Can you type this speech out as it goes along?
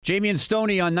Jamie and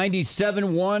Stoney on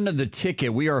 97.1 The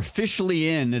Ticket. We are officially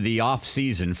in the off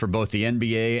season for both the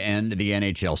NBA and the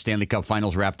NHL. Stanley Cup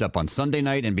Finals wrapped up on Sunday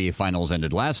night. NBA Finals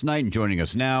ended last night. And joining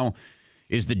us now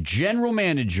is the general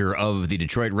manager of the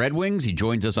Detroit Red Wings. He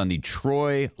joins us on the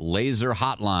Troy Laser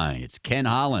Hotline. It's Ken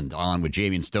Holland on with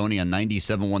Jamie and Stoney on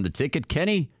 97.1 The Ticket.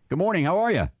 Kenny, good morning. How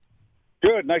are you?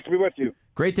 Good. Nice to be with you.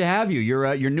 Great to have you.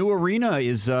 Your new arena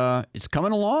is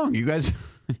coming along. You guys,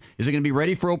 is it going to be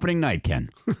ready for opening night, Ken?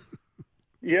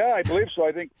 Yeah, I believe so.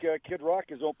 I think Kid Rock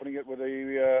is opening it with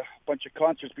a bunch of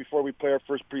concerts before we play our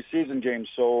first preseason game.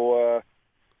 So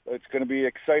it's going to be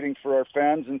exciting for our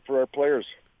fans and for our players.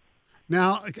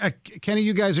 Now, Kenny,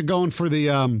 you guys are going for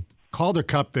the Calder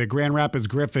Cup, the Grand Rapids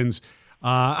Griffins.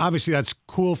 Obviously, that's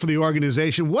cool for the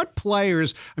organization. What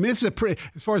players? I mean, this is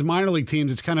as far as minor league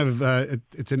teams, it's kind of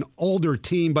it's an older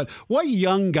team. But what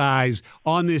young guys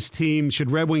on this team should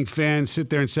Red Wing fans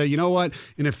sit there and say, you know what?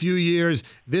 In a few years,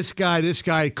 this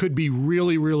guy could be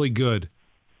really, really good.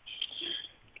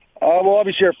 Well,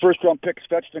 obviously, our first-round pick,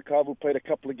 Svechnikov, who played a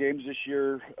couple of games this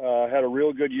year, had a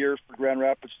real good year for Grand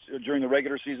Rapids during the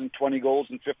regular season, 20 goals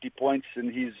and 50 points,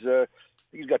 and he's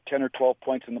got 10 or 12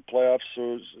 points in the playoffs.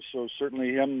 So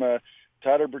certainly him.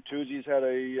 Tyler Bertuzzi's had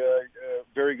a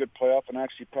very good playoff, and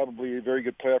actually probably a very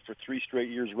good playoff for 3 straight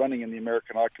years running in the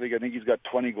American Hockey League. I think he's got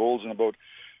 20 goals in about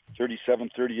 37,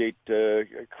 38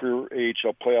 career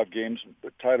AHL playoff games.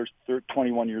 But Tyler's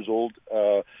 21 years old.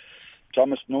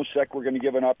 Thomas Nosek, we're going to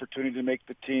give an opportunity to make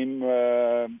the team.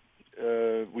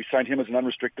 We signed him as an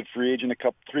unrestricted free agent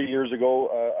 3 years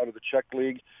ago out of the Czech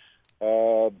League.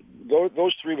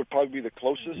 Those 3 would probably be the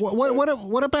closest.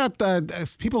 What about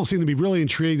people seem to be really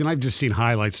intrigued, and I've just seen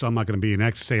highlights, so I'm not going to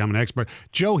be say I'm an expert.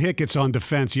 Joe Hickett's on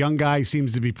defense. Young guy,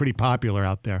 seems to be pretty popular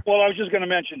out there. Well, I was just going to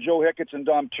mention Joe Hickett's and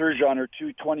Dom Turgeon are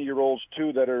 2 20-year-olds,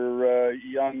 too, that are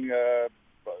young.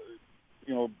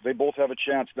 They both have a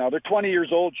chance now. They're 20 years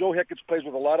old. Joe Hickett's plays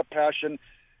with a lot of passion.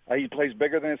 He plays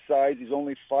bigger than his size. He's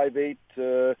only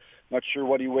 5'8", not sure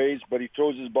what he weighs, but he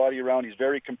throws his body around. He's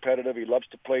very competitive. He loves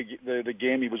to play the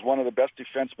game. He was one of the best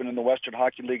defensemen in the Western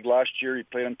Hockey League last year. He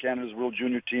played on Canada's World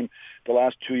Junior team the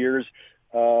last 2 years.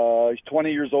 He's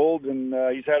 20 years old, and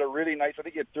he's had a really nice, I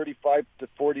think he had 35 to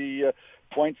 40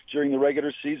 points during the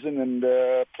regular season,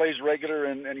 and plays regular,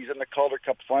 and he's in the Calder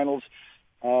Cup Finals.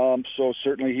 So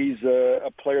certainly he's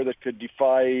a player that could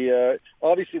defy.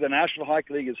 Obviously, the National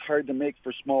Hockey League is hard to make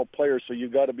for small players, so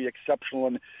you've got to be exceptional,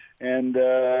 and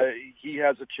he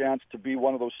has a chance to be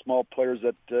one of those small players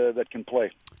that can play.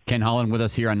 Ken Holland with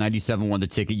us here on 97.1 The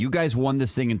Ticket. You guys won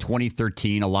this thing in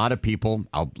 2013. A lot of people,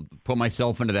 I'll put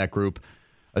myself into that group,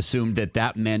 assumed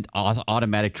that meant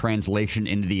automatic translation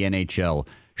into the NHL.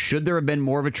 Should there have been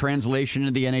more of a translation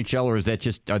into the NHL, or is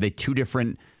that are they 2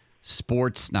 different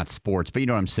sports, not sports, but you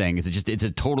know what I'm saying? It's a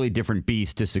totally different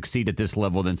beast to succeed at this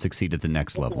level than succeed at the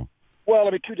next level? Well, I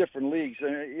mean, 2 different leagues.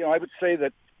 I would say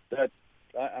that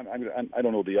I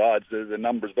don't know the odds, the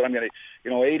numbers, but I'm going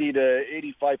to, 80 to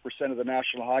 85% of the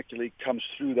National Hockey League comes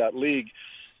through that league.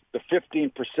 The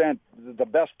 15%, the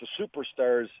best, the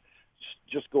superstars,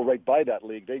 just go right by that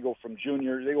league. They go from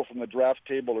the draft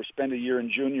table or spend a year in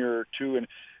junior or 2,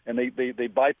 and they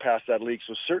bypass that league.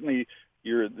 So certainly,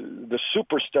 the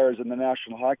superstars in the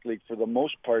National Hockey League, for the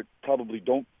most part, probably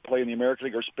don't play in the American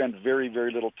League or spend very,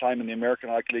 very little time in the American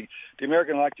Hockey League. The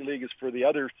American Hockey League is for the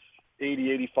other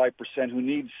 85% who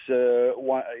needs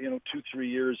 2-3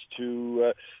 years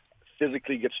to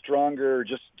physically get stronger,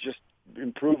 just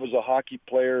improve as a hockey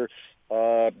player,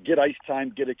 get ice time,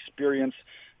 get experience.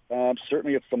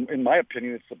 Certainly, in my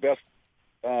opinion, it's the best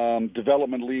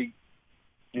development league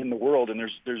in the world, and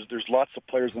there's lots of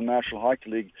players in the National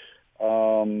Hockey League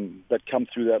that come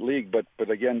through that league. But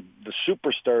again, the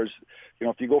superstars,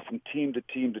 if you go from team to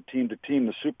team to team to team,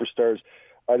 the superstars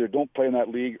either don't play in that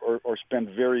league or spend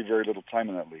very, very little time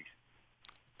in that league.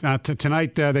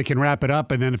 Tonight, they can wrap it up,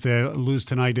 and then if they lose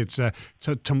tonight, it's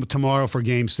tomorrow for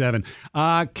Game 7.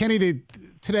 Kenny,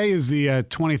 today is the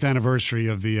 20th anniversary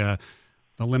of the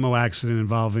limo accident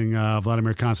involving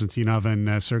Vladimir Konstantinov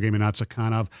and Sergei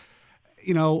Minatsakanov.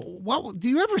 What do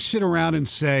you ever sit around and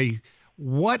say,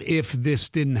 what if this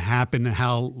didn't happen,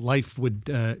 how life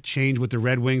would change with the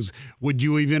Red Wings? Would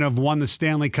you even have won the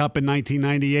Stanley Cup in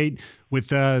 1998 with,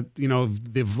 the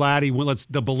Vladdy,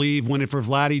 the Believe, win it for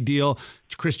Vladdy deal?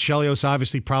 Chris Chelios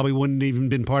obviously probably wouldn't even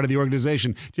been part of the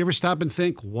organization. Do you ever stop and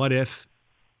think, what if?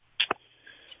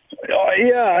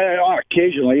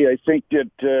 Occasionally. I think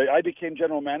that I became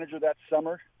general manager that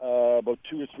summer, about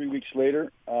 2 or 3 weeks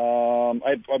later. I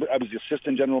was the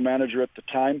assistant general manager at the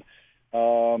time.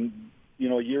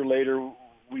 A year later,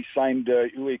 we signed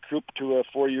Uwe Krupp to a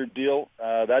 4-year deal.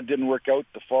 That didn't work out.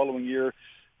 The following year,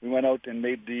 we went out and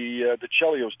made the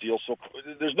Chelios deal. So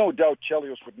there's no doubt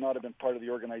Chelios would not have been part of the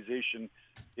organization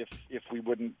if we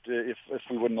wouldn't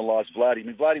have lost Vladdy. I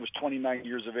mean, Vladdy was 29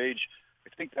 years of age. I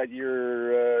think that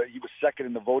year he was second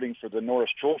in the voting for the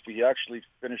Norris Trophy. He actually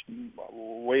finished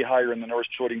way higher in the Norris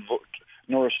Trophy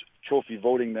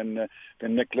voting than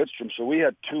Nick Lidstrom. So we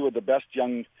had two of the best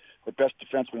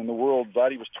defensemen in the world.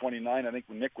 Vladdy was 29. I think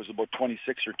Nick was about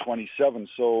 26 or 27.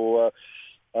 So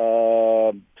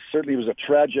certainly it was a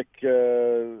tragic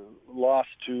loss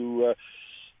to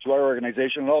our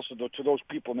organization, and also to those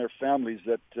people and their families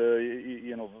that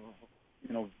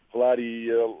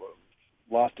Vladdy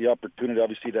lost the opportunity,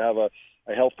 obviously, to have a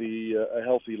healthy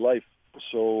life.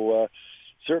 So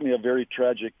certainly a very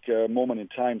tragic moment in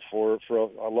time for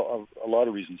a lot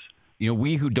of reasons.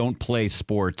 We who don't play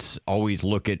sports always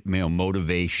look at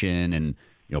motivation and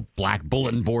black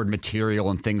bulletin board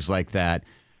material and things like that.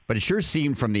 But it sure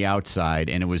seemed from the outside,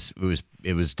 and it was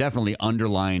definitely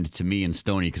underlined to me and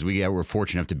Stoney, because we were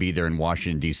fortunate enough to be there in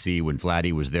Washington, D.C. when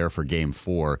Vladdy was there for Game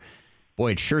 4.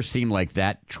 Boy, it sure seemed like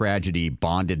that tragedy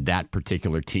bonded that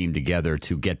particular team together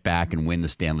to get back and win the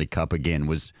Stanley Cup again.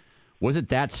 Was it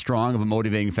that strong of a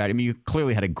motivating factor? I mean, you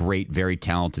clearly had a great, very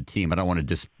talented team. I don't want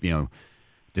to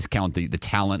discount the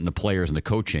talent and the players and the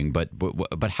coaching, but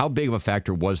how big of a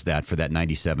factor was that for that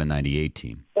 97-98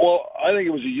 team? Well, I think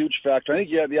it was a huge factor. I think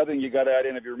the other thing you got to add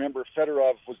in, if you remember,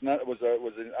 Fedorov was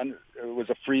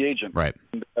a free agent. Right.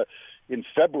 And, in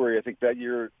February, I think that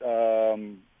year,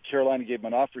 Carolina gave him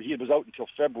an offer. He was out until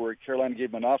February. Carolina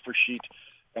gave him an offer sheet,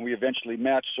 and we eventually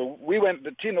matched. So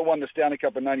the team that won the Stanley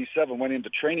Cup in '97 went into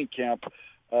training camp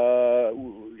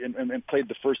and played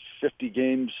the first 50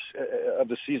 games of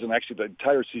the season, actually the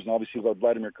entire season, obviously without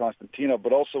Vladimir Konstantinov,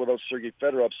 but also without Sergei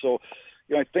Fedorov. So,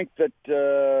 I think that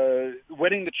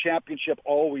winning the championship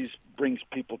always brings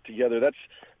people together. That's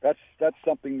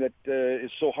something that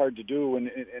is so hard to do, and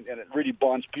it really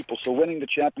bonds people. So winning the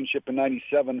championship in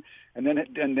 '97, and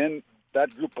then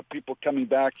that group of people coming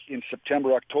back in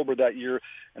September, October that year,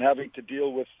 and having to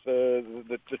deal with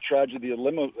the tragedy of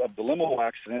the limo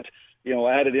accident,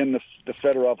 added in the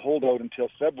Fedorov holdout until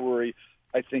February,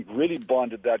 I think really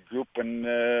bonded that group and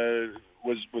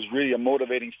was really a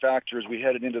motivating factor as we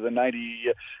headed into the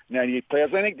 98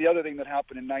 playoffs. I think the other thing that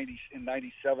happened in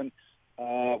 97,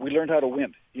 we learned how to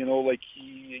win. You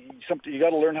got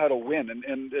to learn how to win,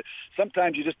 and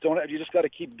sometimes you just don't. You just got to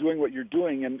keep doing what you're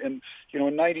doing. And in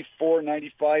 94,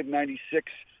 95,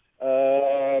 96,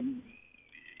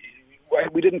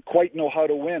 we didn't quite know how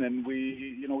to win, and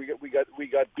we got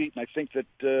beaten. I think that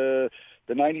the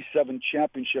 97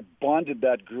 championship bonded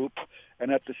that group,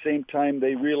 and at the same time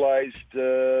they realized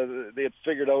they had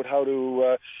figured out how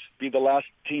to be the last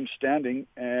team standing,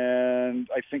 and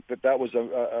I think that was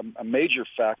a major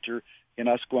factor in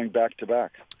us going back to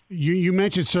back. You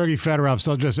mentioned Sergei Fedorov,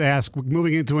 so I'll just ask,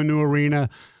 moving into a new arena,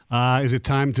 is it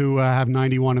time to have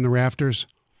 91 in the rafters?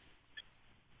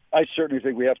 I certainly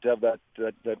think we have to have that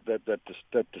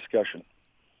discussion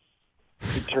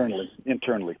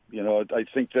internally. I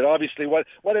think that obviously what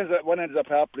ends up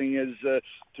happening is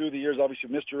through the years, obviously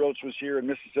Mr. Ilitch was here and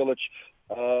Mrs. Ilitch,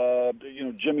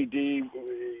 Jimmy D,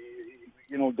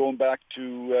 going back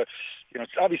to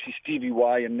obviously Stevie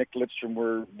Y and Nick Lidstrom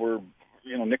were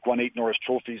Nick won 8 Norris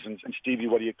trophies, and Stevie,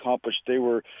 what he accomplished, they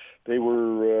were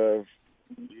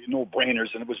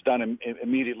no-brainers, and it was done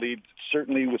immediately.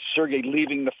 Certainly with Sergei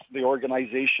leaving the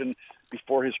organization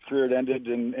before his career ended,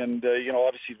 and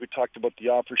obviously we talked about the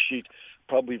offer sheet,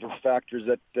 probably the factors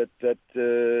that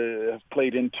have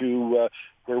played into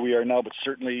where we are now. But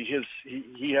certainly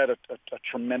he had a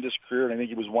tremendous career, and I think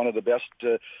he was one of the best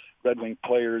Red Wing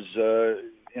players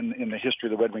in the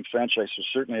history of the Red Wing franchise. So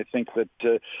certainly I think that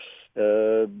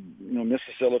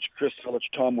Mrs. Ilitch, Chris Ilitch,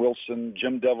 Tom Wilson,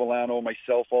 Jim Devellano,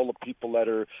 myself, all the people that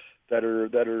are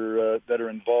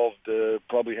involved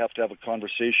probably have to have a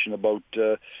conversation about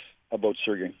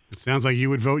Sergei. It sounds like you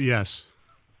would vote yes.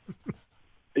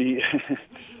 We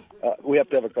have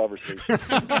to have a conversation.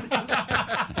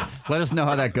 Let us know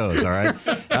how that goes, all right?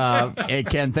 Hey,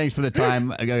 Ken, thanks for the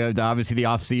time. Obviously, the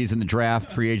offseason, the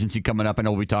draft, free agency coming up. I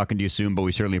know we'll be talking to you soon, but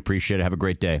we certainly appreciate it. Have a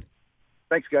great day.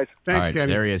 Thanks, guys. Thanks, right, Ken.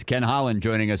 There he is. Ken Holland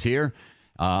joining us here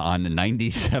on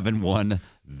 97.1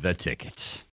 The Ticket.